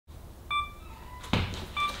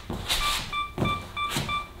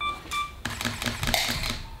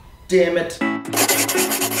damn it.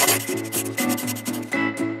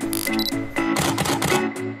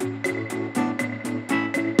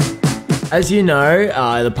 As you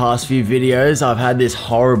know, the past few videos, I've had this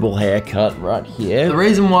horrible haircut right here. The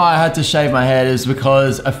reason why I had to shave my head is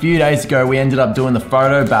because a few days ago, we ended up doing the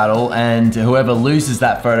photo battle, and whoever loses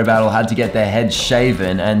that photo battle had to get their head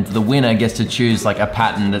shaven, and the winner gets to choose like a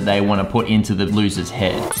pattern that they want to put into the loser's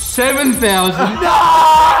head. 7,000. No!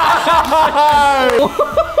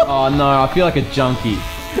 Oh no, I feel like a junkie.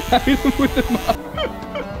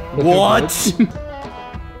 What?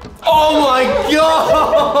 Oh my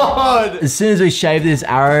god! As soon as we shaved this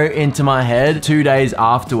arrow into my head, 2 days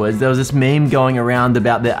afterwards, there was this meme going around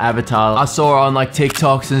about the Avatar. I saw on like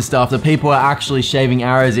TikToks and stuff that people are actually shaving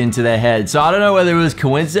arrows into their head. So I don't know whether it was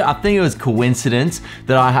coincidence. I think it was coincidence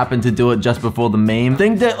that I happened to do it just before the meme. I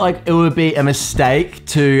think that like it would be a mistake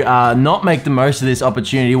to not make the most of this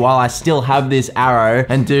opportunity while I still have this arrow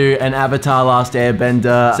and do an Avatar Last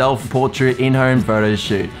Airbender self-portrait in-home photo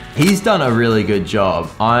shoot. He's done a really good job.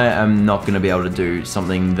 I am not gonna be able to do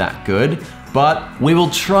something that good, but we will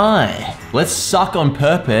try. Let's suck on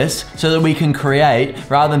purpose so that we can create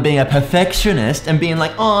rather than being a perfectionist and being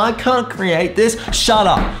like, oh, I can't create this. Shut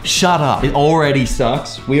up, shut up. It already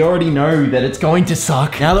sucks. We already know that it's going to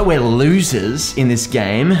suck. Now that we're losers in this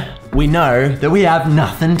game, we know that we have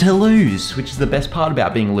nothing to lose, which is the best part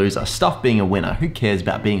about being a loser. Stuff being a winner. Who cares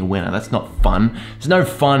about being a winner? That's not fun. There's no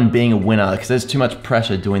fun being a winner because there's too much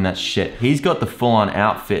pressure doing that shit. He's got the full-on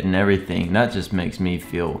outfit and everything. That just makes me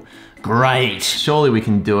feel great. Surely we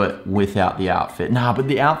can do it without the outfit. Nah, but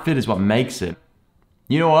the outfit is what makes it.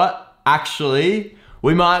 You know what? Actually,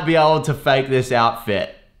 we might be able to fake this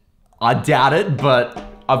outfit. I doubt it, but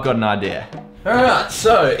I've got an idea. Alright,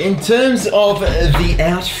 so in terms of the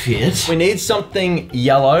outfit, we need something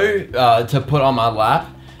yellow to put on my lap.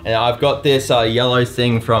 And I've got this yellow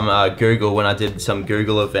thing from Google when I did some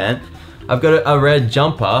Google event. I've got a red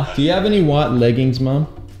jumper. Do you have any white leggings, Mum?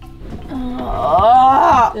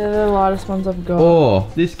 They're the lightest ones I've got.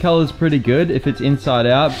 Oh, this color's pretty good if it's inside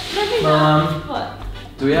out. What?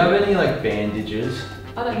 Do we have any like bandages?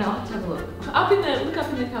 I don't know, I'll have to have a look. Up in there, look up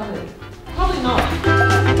in the cupboard. Probably not.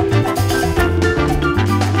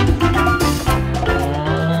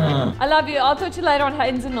 I love you. I'll talk to you later on.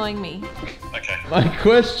 Hayden's annoying me. Okay. My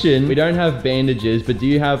question, we don't have bandages, but do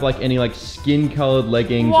you have like any like skin colored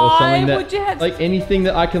leggings or something that, would you have like anything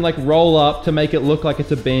that I can like roll up to make it look like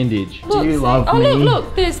it's a bandage? Look, Do you see? love oh, me?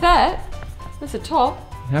 look, there's that. There's a top.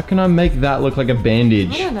 How can I make that look like a I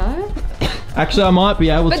bandage? don't know. Actually, I might be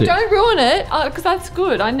able But to. don't ruin it, because that's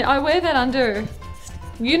good. I wear that under.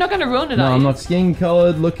 You're not going to ruin it, No, are you? I'm not skin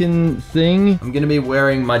colored looking thing. I'm gonna be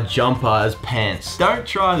wearing my jumper as pants. Don't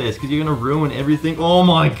try this, because you're gonna ruin everything. Oh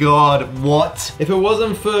my god, what? If it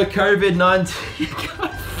wasn't for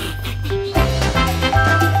COVID-19...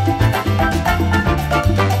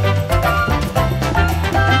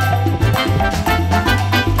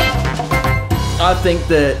 I think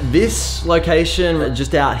that this location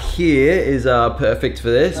just out here is perfect for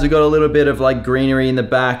this. We've got a little bit of like greenery in the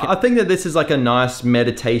back. I think that this is like a nice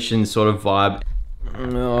meditation sort of vibe.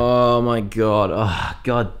 Oh my god, oh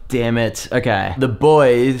god damn it. Okay, the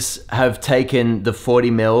boys have taken the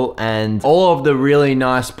 40mm and all of the really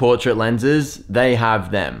nice portrait lenses, they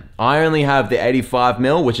have them. I only have the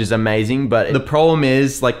 85mm, which is amazing, but the problem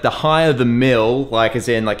is like the higher the mil, like as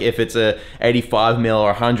in like if it's a 85mm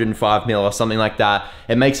or 105mm or something like that,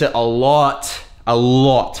 it makes it a lot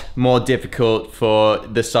more difficult for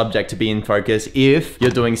the subject to be in focus if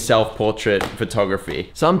you're doing self-portrait photography.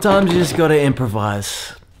 Sometimes you just gotta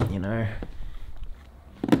improvise, you know.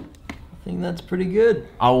 I think that's pretty good.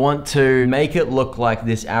 I want to make it look like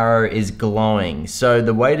this arrow is glowing. So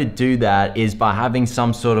the way to do that is by having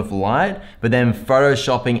some sort of light, but then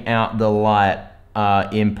photoshopping out the light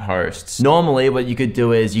in posts. Normally what you could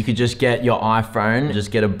do is you could just get your iPhone,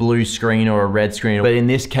 just get a blue screen or a red screen. But in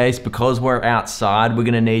this case, because we're outside, we're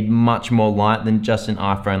gonna need much more light than just an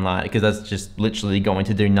iPhone light because that's just literally going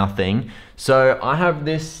to do nothing. So I have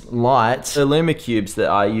this light, the LumiCubes that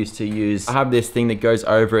I used to use. I have this thing that goes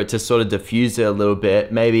over it to sort of diffuse it a little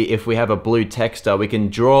bit. Maybe if we have a blue texture, we can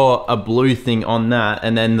draw a blue thing on that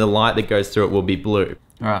and then the light that goes through it will be blue.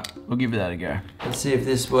 All right, we'll give that a go. Let's see if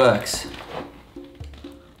this works.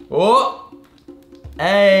 Oh,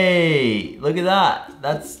 hey, look at that.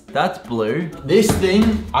 That's blue. This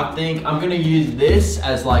thing, I think I'm gonna use this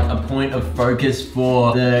as like a point of focus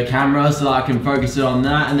for the camera so that I can focus it on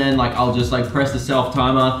that. And then like, I'll just like press the self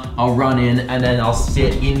timer, I'll run in and then I'll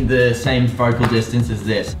sit in the same focal distance as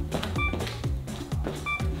this.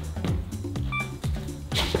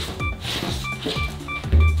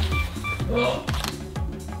 Oh.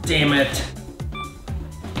 damn it.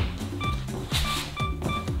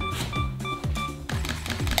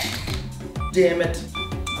 Damn it.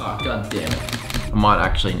 Oh, god damn it. I might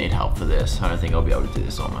actually need help for this. I don't think I'll be able to do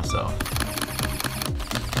this all myself.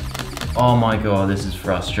 Oh my god, this is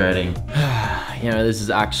frustrating. You know, this is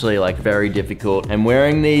actually like very difficult. And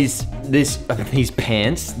wearing these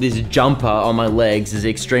pants, this jumper on my legs is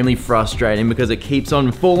extremely frustrating because it keeps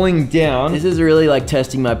on falling down. This is really like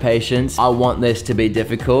testing my patience. I want this to be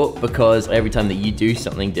difficult because every time that you do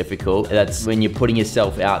something difficult, that's when you're putting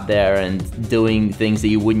yourself out there and doing things that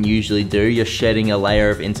you wouldn't usually do. You're shedding a layer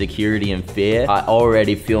of insecurity and fear. I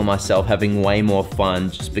already feel myself having way more fun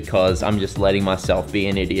just because I'm just letting myself be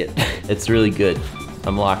an idiot. It's really good.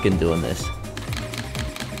 I'm liking doing this.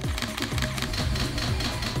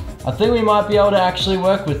 I think we might be able to actually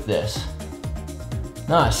work with this.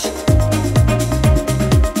 Nice.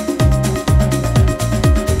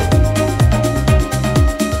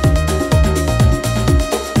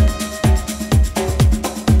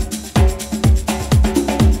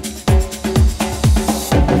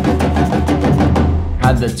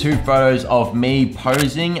 The two photos of me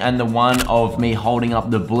posing and the one of me holding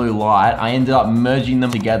up the blue light, I ended up merging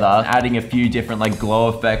them together, adding a few different like glow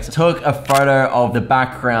effects. Took a photo of the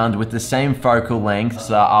background with the same focal length,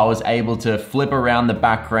 so I was able to flip around the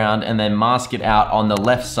background and then mask it out on the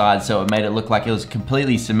left side so it made it look like it was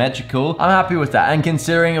completely symmetrical. I'm happy with that, and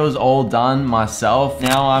considering it was all done myself,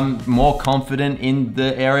 now I'm more confident in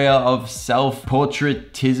the area of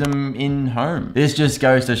self-portraitism in home. This just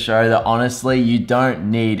goes to show that honestly, you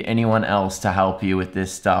don't need anyone else to help you with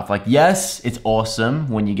this stuff. Like, yes, it's awesome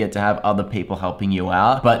when you get to have other people helping you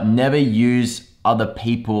out, but never use other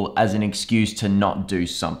people as an excuse to not do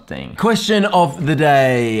something. Question of the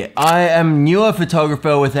day. I am newer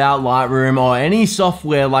photographer without Lightroom or any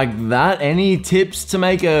software like that. Any tips to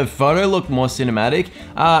make a photo look more cinematic?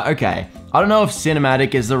 Okay. I don't know if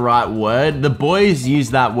cinematic is the right word. The boys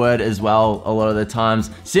use that word as well a lot of the times.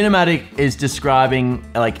 Cinematic is describing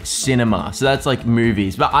like cinema. So that's like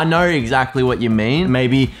movies, but I know exactly what you mean.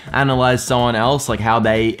 Maybe analyze someone else, like how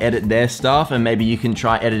they edit their stuff, and maybe you can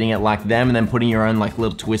try editing it like them and then putting your own like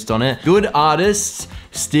little twist on it. Good artists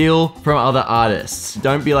steal from other artists.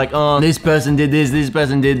 Don't be like, oh, this person did this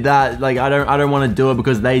person did that. Like, I don't want to do it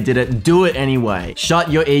because they did it. Do it anyway.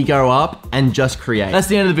 Shut your ego up and just create. That's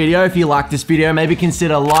the end of the video. If you like this video, maybe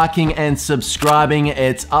consider liking and subscribing.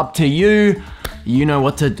 It's up to you. You know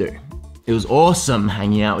what to do. It was awesome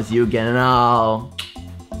hanging out with you again, and I'll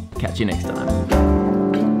catch you next time.